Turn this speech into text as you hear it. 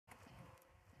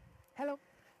Hello.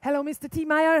 Hello, Mr. T.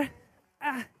 Meyer.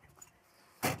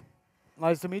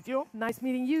 Nice to meet you. Nice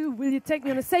meeting you. Will you take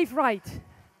me on a safe ride?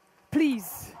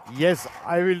 Please. Yes,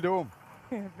 I will do.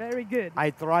 Very good. I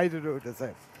try to do the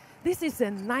same. This is a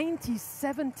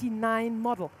 1979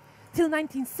 model. Till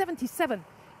 1977,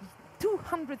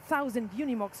 200,000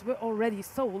 Unimogs were already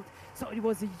sold, so it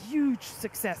was a huge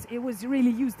success. It was really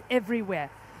used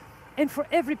everywhere and for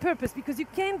every purpose, because you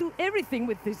can do everything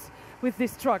with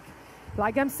this truck.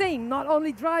 Like I'm saying, not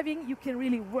only driving, you can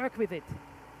really work with it.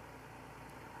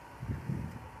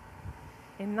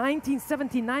 In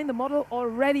 1979, the model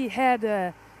already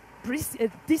had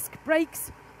disc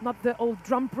brakes, not the old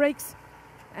drum brakes.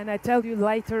 And I tell you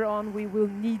later on, we will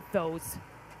need those.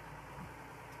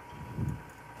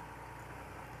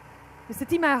 Mr.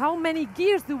 Tima, how many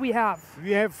gears do we have?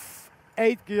 We have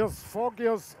 8 gears, 4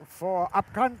 gears for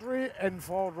upcountry and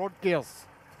 4 road gears.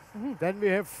 Then we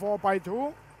have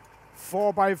 4x2,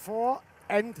 4x4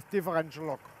 and differential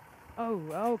lock. Oh,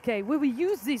 okay. Will we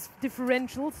use these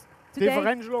differentials today?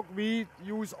 Differential lock we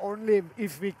use only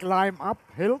if we climb up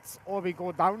hills or we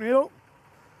go downhill,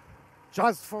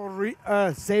 just for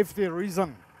safety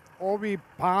reason. Or we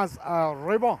pass a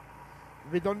river.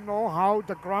 We don't know how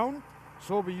the ground,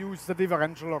 so we use the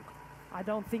differential lock. I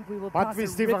don't think we will but pass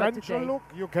with a river differential today. lock,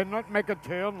 you cannot make a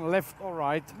turn left or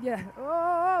right. Yeah.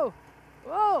 Oh,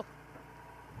 oh!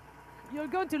 You're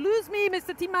going to lose me,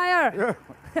 Mr. T. Meyer.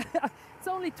 Yeah. It's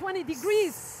only 20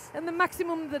 degrees, and the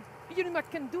maximum that Unimog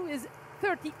can do is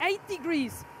 38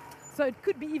 degrees. So it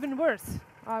could be even worse.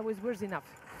 I was worse enough.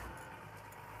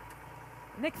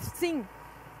 Next thing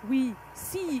we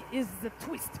see is the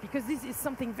twist, because this is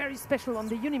something very special on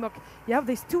the Unimog. You have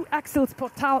these 2 axles,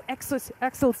 portal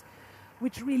axles,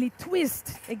 which really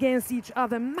twist against each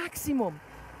other maximum.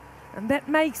 And that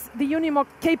makes the Unimog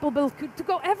capable to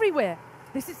go everywhere.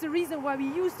 This is the reason why we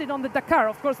used it on the Dakar.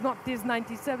 Of course, not this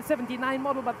 1979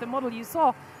 model, but the model you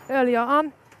saw earlier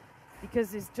on,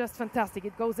 because it's just fantastic.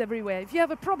 It goes everywhere. If you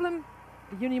have a problem,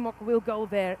 the Unimog will go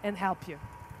there and help you.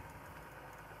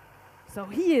 So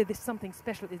here, there's something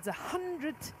special. It's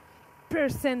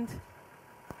 100%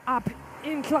 up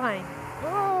incline.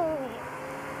 Oh!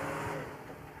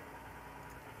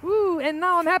 Ooh, and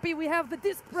now I'm happy we have the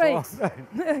disc brakes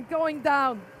going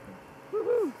down.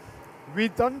 Woohoo! We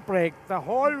don't brake. The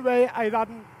whole way I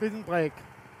didn't brake.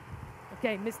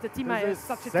 Okay, Mr. Tima is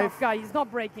such a safe. tough guy. He's not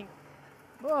braking.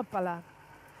 Opala.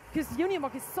 Because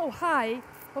Unimog is so high,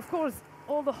 of course,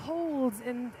 all the holes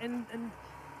and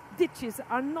ditches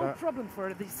are no problem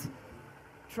for this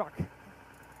truck.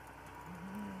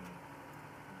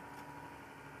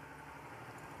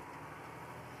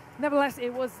 Nevertheless,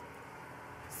 it was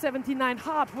 79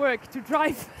 hard work to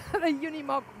drive the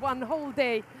Unimog one whole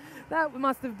day. That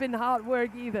must have been hard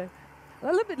work either. A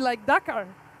little bit like Dakar.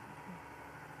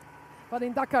 But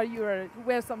in Dakar you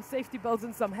wear some safety belts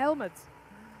and some helmets.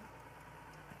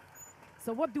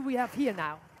 So what do we have here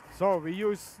now? So we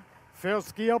use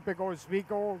first gear because we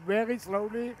go very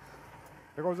slowly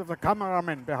because of the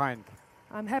cameraman behind.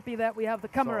 I'm happy that we have the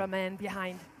cameraman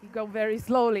behind. You go very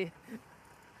slowly.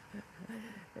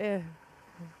 Yeah.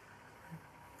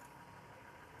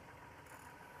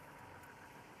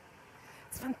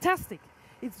 It's fantastic.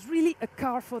 It's really a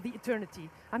car for the eternity.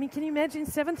 I mean, can you imagine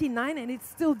 79 and it's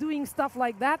still doing stuff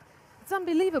like that? It's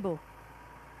unbelievable.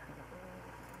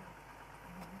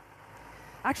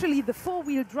 Actually, the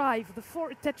 4-wheel drive, the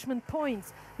 4 attachment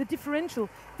points, the differential,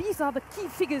 these are the key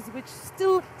figures which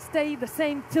still stay the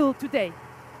same till today.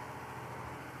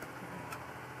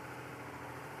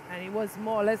 And it was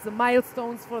more or less the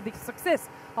milestones for the success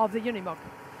of the Unimog.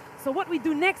 So what we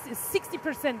do next is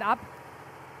 60% up,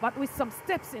 but with some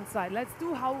steps inside. Let's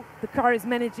do how the car is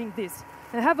managing this.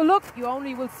 And have a look, you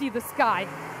only will see the sky.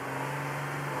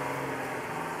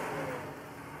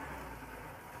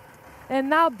 And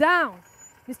now down.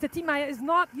 Mr. Timaya is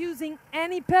not using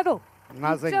any pedal.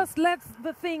 Nothing. He just lets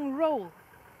the thing roll.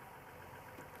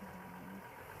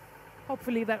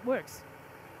 Hopefully that works.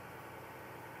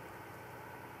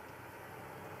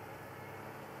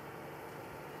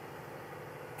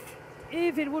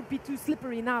 If it would be too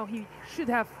slippery now, he should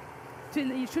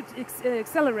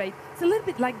accelerate. It's a little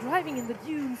bit like driving in the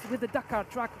dunes with a Dakar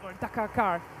truck or Dakar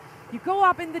car. You go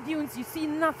up in the dunes, you see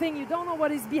nothing, you don't know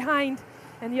what is behind,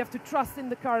 and you have to trust in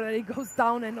the car that it goes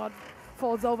down and not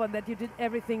falls over, that you did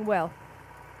everything well.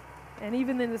 And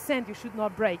even in the sand, you should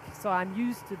not brake, so I'm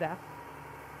used to that.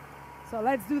 So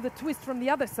let's do the twist from the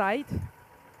other side.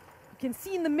 You can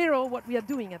see in the mirror what we are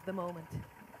doing at the moment.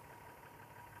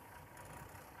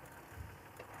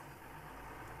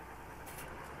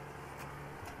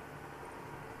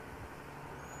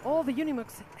 All the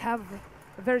Unimogs have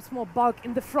a very small bulk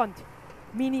in the front,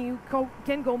 meaning you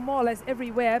can go more or less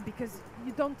everywhere because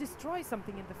you don't destroy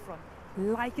something in the front,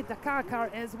 like a Dakar car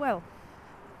as well.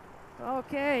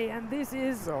 Okay, and this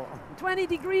is So 20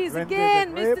 degrees 20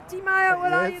 again, degrees. Mr. T-Meyer,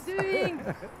 what are you Yes.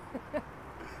 doing?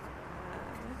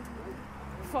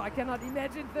 I cannot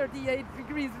imagine 38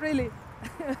 degrees, really.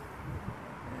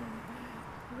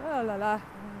 La la la.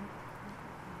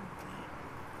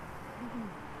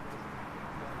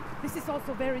 This is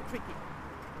also very tricky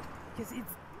because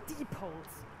it's deep holes,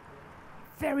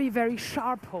 very, very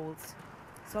sharp holes.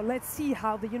 So let's see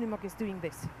how the Unimog is doing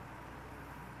this.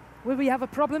 Will we have a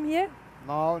problem here?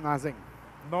 No, nothing.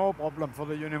 No problem for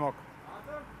the Unimog.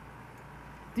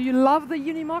 Do you love the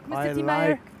Unimog, Mr. I T-Meyer?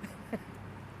 like.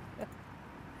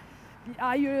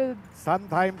 Are you?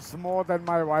 Sometimes more than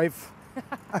my wife.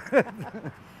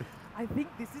 I think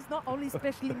this is not only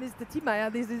especially Mr. T-Meyer,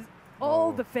 this is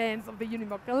all the fans of the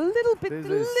Unimog. A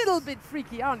little bit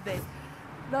freaky, aren't they?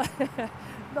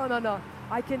 No, no.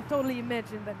 I can totally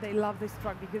imagine that they love this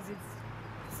truck because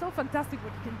it's so fantastic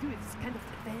what you can do. It's kind of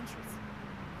adventurous.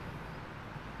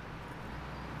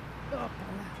 Oh,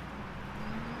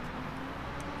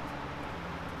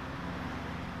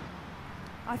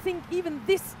 I think even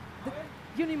this,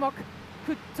 the Unimog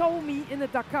could tow me in a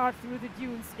Dakar through the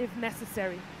dunes if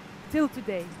necessary, till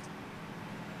today.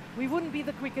 We wouldn't be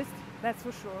the quickest, that's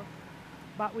for sure,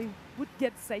 but we would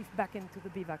get safe back into the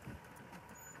bivouac.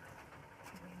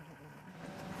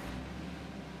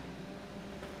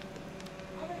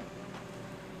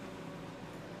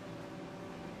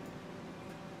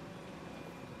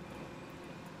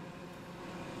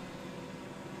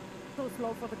 So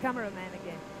slow for the cameraman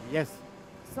again. Yes.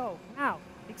 So, now,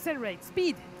 accelerate,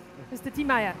 speed, Mr.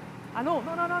 T-Meyer. Ah, no,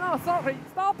 sorry,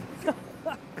 stop.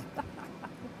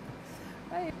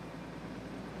 Hey.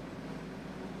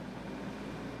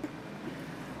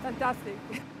 Fantastic.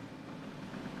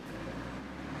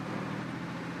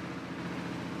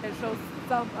 It shows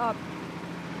thumb up.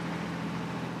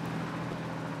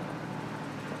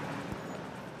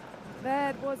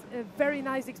 That was a very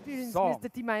nice experience, So,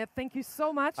 Mr. T-Meyer. Thank you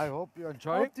so much. I hope you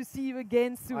enjoy. Hope to see you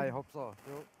again soon. I hope so.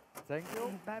 Thank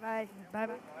you. Bye-bye.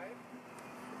 Bye-bye.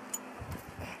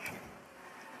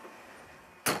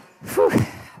 Phew,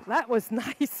 that was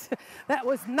nice. That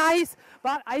was nice,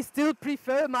 but I still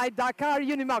prefer my Dakar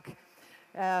Unimog,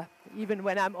 even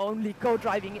when I'm only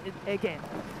co-driving it again.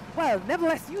 Well,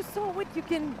 nevertheless, you saw what you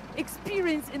can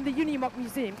experience in the Unimog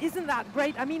Museum. Isn't that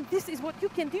great? I mean, this is what you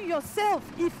can do yourself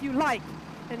if you like,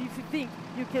 and if you think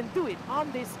you can do it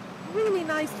on this really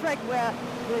nice track where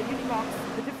the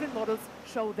Unimogs, the different models,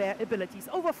 show their abilities.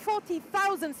 Over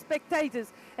 40,000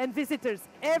 spectators and visitors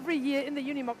every year in the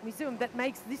Unimog Museum. That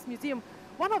makes this museum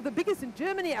one of the biggest in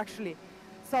Germany, actually.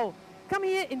 So come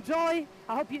here, enjoy.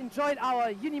 I hope you enjoyed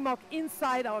our Unimog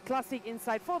Inside, our classic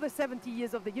Inside for the 70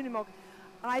 years of the Unimog.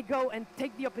 I go and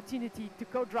take the opportunity to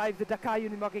co-drive the Dakar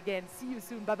Unimog again. See you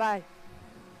soon. Bye-bye.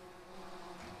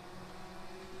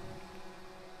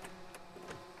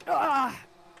 Ah!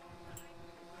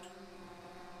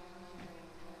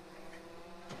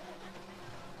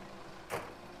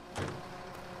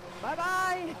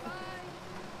 Bye-bye.